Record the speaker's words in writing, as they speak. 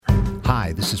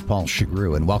Hi, this is Paul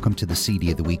Chagru, and welcome to the CD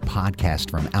of the Week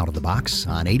podcast from Out of the Box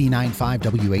on 89.5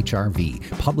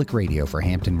 WHRV, public radio for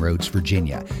Hampton Roads,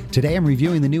 Virginia. Today I'm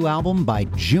reviewing the new album by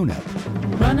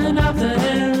Junip. Running up the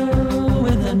hill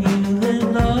with a new little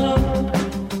love.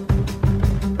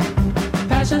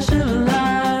 Past a silver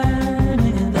line,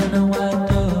 and then a white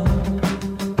dove.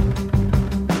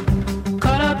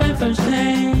 Caught up in first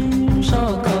name,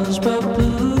 saw colors but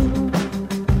blue.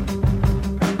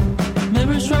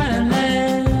 Mirrors right and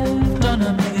left on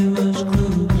ambiguous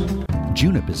clues.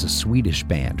 Junip is a Swedish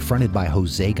band fronted by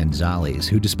Jose Gonzales,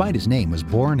 who despite his name was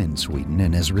born in Sweden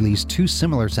and has released two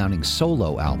similar-sounding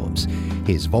solo albums.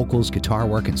 His vocals, guitar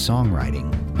work, and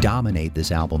songwriting dominate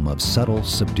this album of subtle,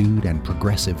 subdued, and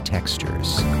progressive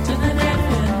textures. To the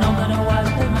death, no matter what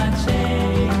they might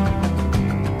say.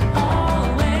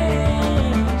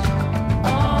 Always,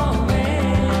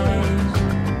 always.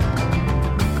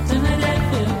 To the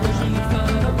death, pushing you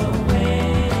further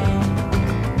away.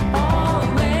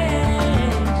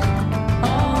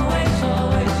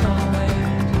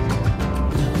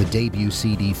 The debut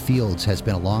CD, Fields, has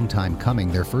been a long time coming.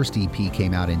 Their first EP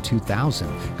came out in 2000.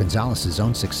 Gonzales'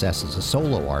 own success as a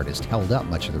solo artist held up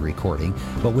much of the recording,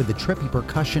 but with the trippy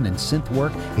percussion and synth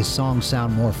work, his songs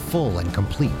sound more full and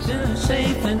complete.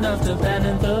 Safe enough to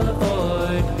abandon the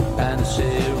void, and the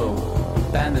zero,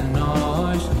 abandon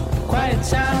noise. Quiet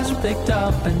sounds picked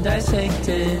up and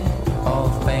dissected, all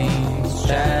veins,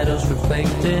 shadows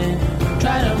reflected.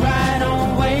 Try to ride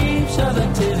on waves of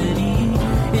activity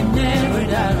in every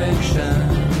direction.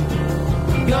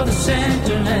 You're the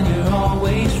center and you're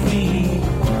always free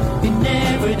in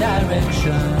every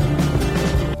direction.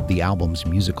 The album's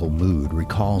musical mood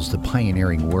recalls the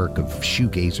pioneering work of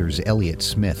shoegazers Elliott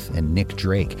Smith and Nick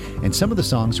Drake, and some of the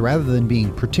songs, rather than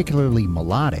being particularly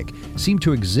melodic, seem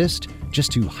to exist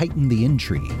just to heighten the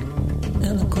intrigue.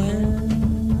 Eloquent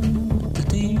to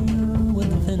deal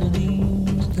with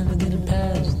infinities, never getting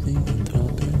past the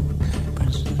anthropic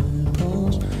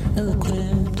principles.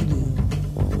 Eloquent to deal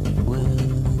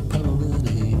with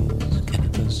probabilities,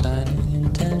 chemical signing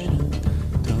intentions,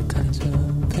 all kinds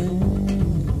of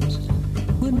things.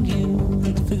 Wouldn't you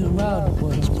like to figure out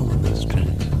what's pulling the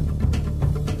strings?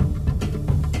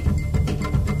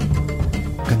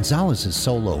 Gonzales'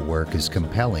 solo work is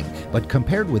compelling, but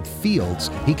compared with Fields,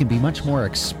 he can be much more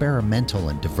experimental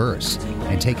and diverse,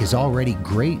 and take his already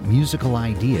great musical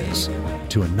ideas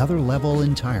to another level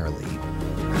entirely.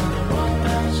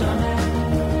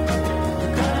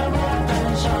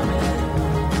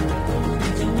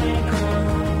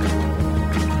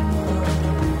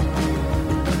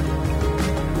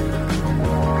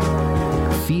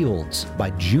 Fields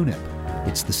by Junip.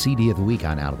 It's the CD of the week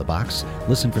on Out of the Box.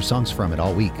 Listen for songs from it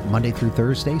all week, Monday through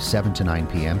Thursday, 7 to 9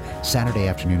 p.m., Saturday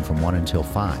afternoon from 1 until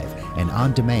 5, and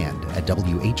on demand at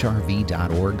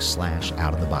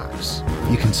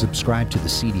whrv.org/outofthebox. You can subscribe to the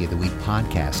CD of the Week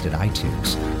podcast at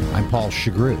iTunes. I'm Paul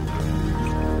Chagru.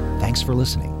 Thanks for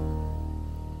listening.